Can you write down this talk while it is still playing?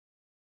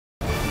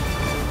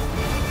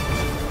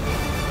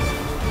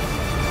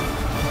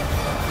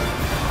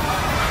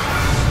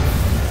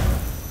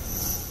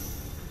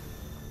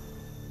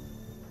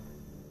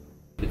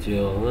돼지의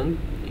왕은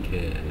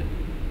이게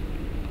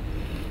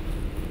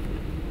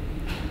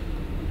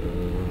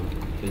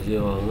돼지의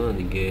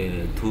왕은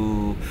이게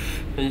두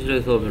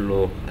현실에서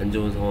별로 안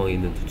좋은 상황에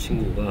있는 두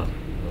친구가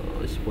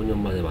 15년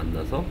만에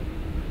만나서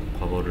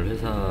과거를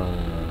회상을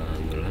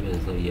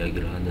하면서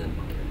이야기를 하는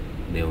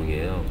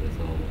내용이에요.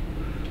 그래서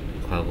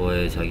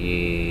과거에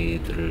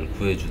자기들을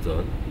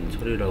구해주던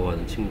철이라고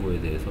하는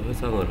친구에 대해서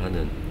회상을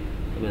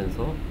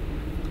하면서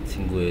그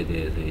친구에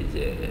대해서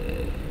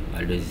이제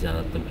알려지지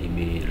않았던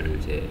비밀을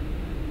이제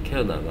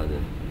캐어나가는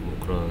뭐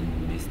그런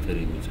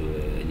미스터리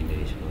구조의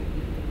애니메이션입니다.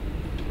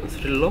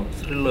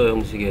 스릴러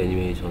형식의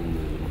애니메이션을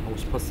좀 하고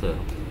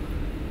싶었어요.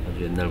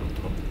 아주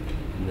옛날부터.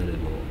 옛날에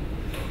뭐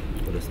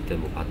어렸을 때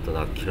뭐 봤던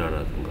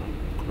아키라라든가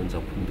그런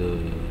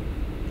작품들을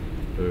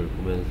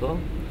보면서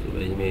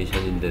좀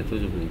애니메이션인데도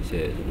좀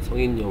이제 좀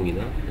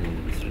성인용이나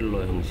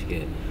스릴러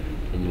형식의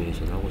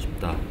애니메이션을 하고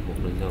싶다 뭐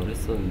그런 생각을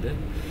했었는데,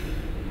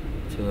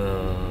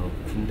 제가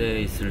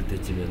군대에 있을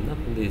때쯤이었나?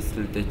 군대에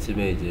있을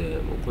때쯤에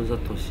이제 뭐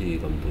콘사토시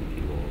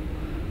감독이 뭐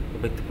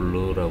퍼펙트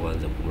블루라고 하는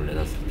작품을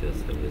내놨을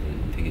때였어요. 그래서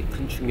되게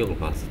큰 충격을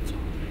받았었죠.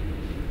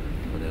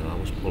 내가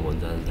하고 싶은 걸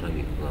먼저 하는 사람이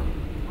있구나.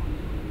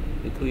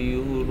 그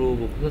이후로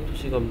뭐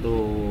콘사토시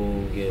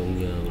감독의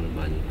영향을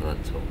많이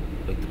받았죠.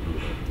 퍼펙트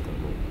블루라든가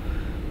뭐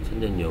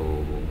천년여우,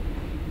 뭐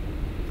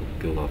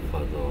도쿄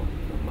갓파더,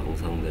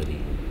 망상대리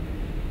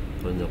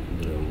그런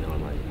작품들의 영향을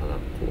많이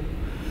받았고,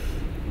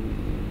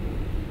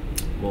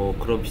 뭐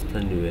그런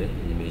비슷한 류의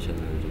애니메이션을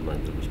좀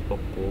만들고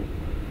싶었고,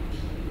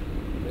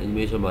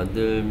 애니메이션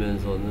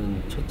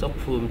만들면서는 첫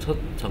작품, 첫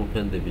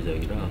장편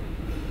데뷔작이라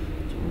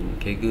좀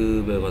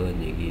계급에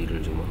관한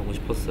얘기를 좀 하고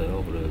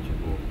싶었어요.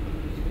 그래가지고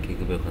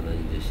계급에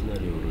관한 이제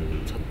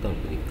시나리오를 찾다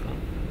보니까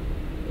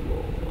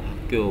뭐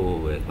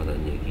학교에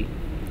관한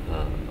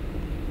얘기가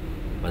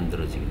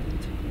만들어지게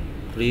됐죠.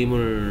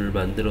 그림을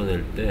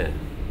만들어낼 때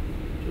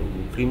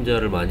좀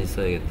그림자를 많이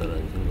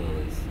써야겠다라는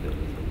생각을 했어요.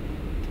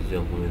 그래서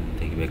디자인 보면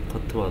되게 매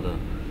커트마다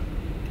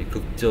되게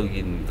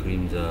극적인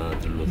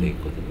그림자들로 되어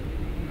있거든요.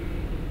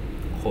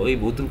 거의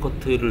모든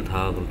커트를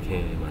다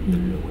그렇게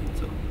만들려고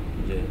했죠.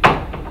 이제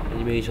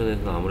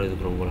애니메이션에서는 아무래도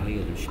그런 걸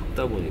하기가 좀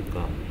쉽다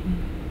보니까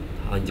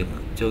다 이제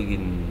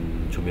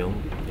극적인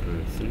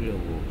조명들을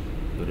쓰려고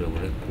노력을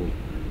했고,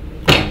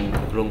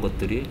 그런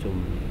것들이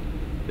좀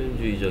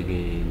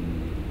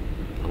표현주의적인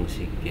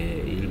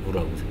방식의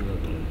일부라고 생각을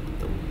했던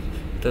거죠.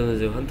 일단은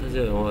제가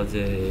판타지아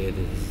영화제에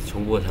대해서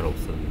정보가 잘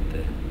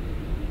없었는데,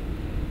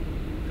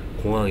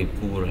 공항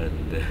입국을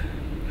하는데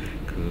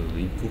그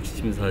입국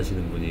심사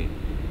하시는 분이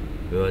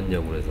왜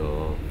왔냐고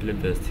그래서 필름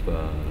페스티벌에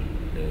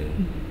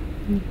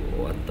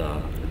뭐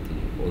왔다 그랬더니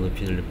어느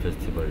필름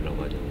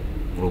페스티벌이라고 하냐고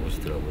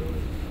물어보시더라고요.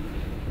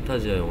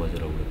 판타지아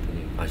영화제라고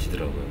그랬더니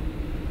아시더라고요.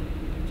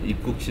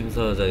 입국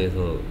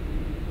심사장에서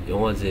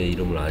영화제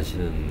이름을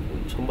아시는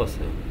분 처음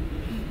봤어요.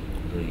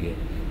 그래서 이게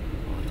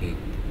되게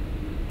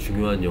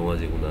중요한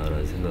영화제구나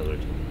라는 생각을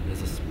좀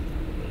했었습니다.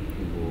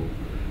 그리고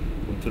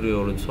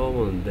몬트리올은 처음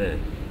오는데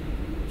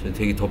저는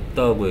되게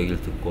덥다고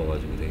얘기를 듣고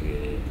와가지고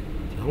되게,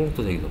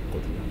 한국도 되게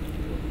덥거든요.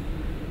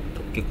 그래서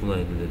덥겠구나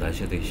했는데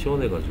날씨가 되게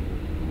시원해가지고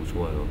너무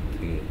좋아요.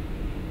 되게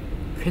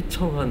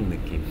쾌청한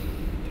느낌,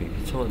 되게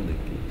쾌청한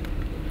느낌.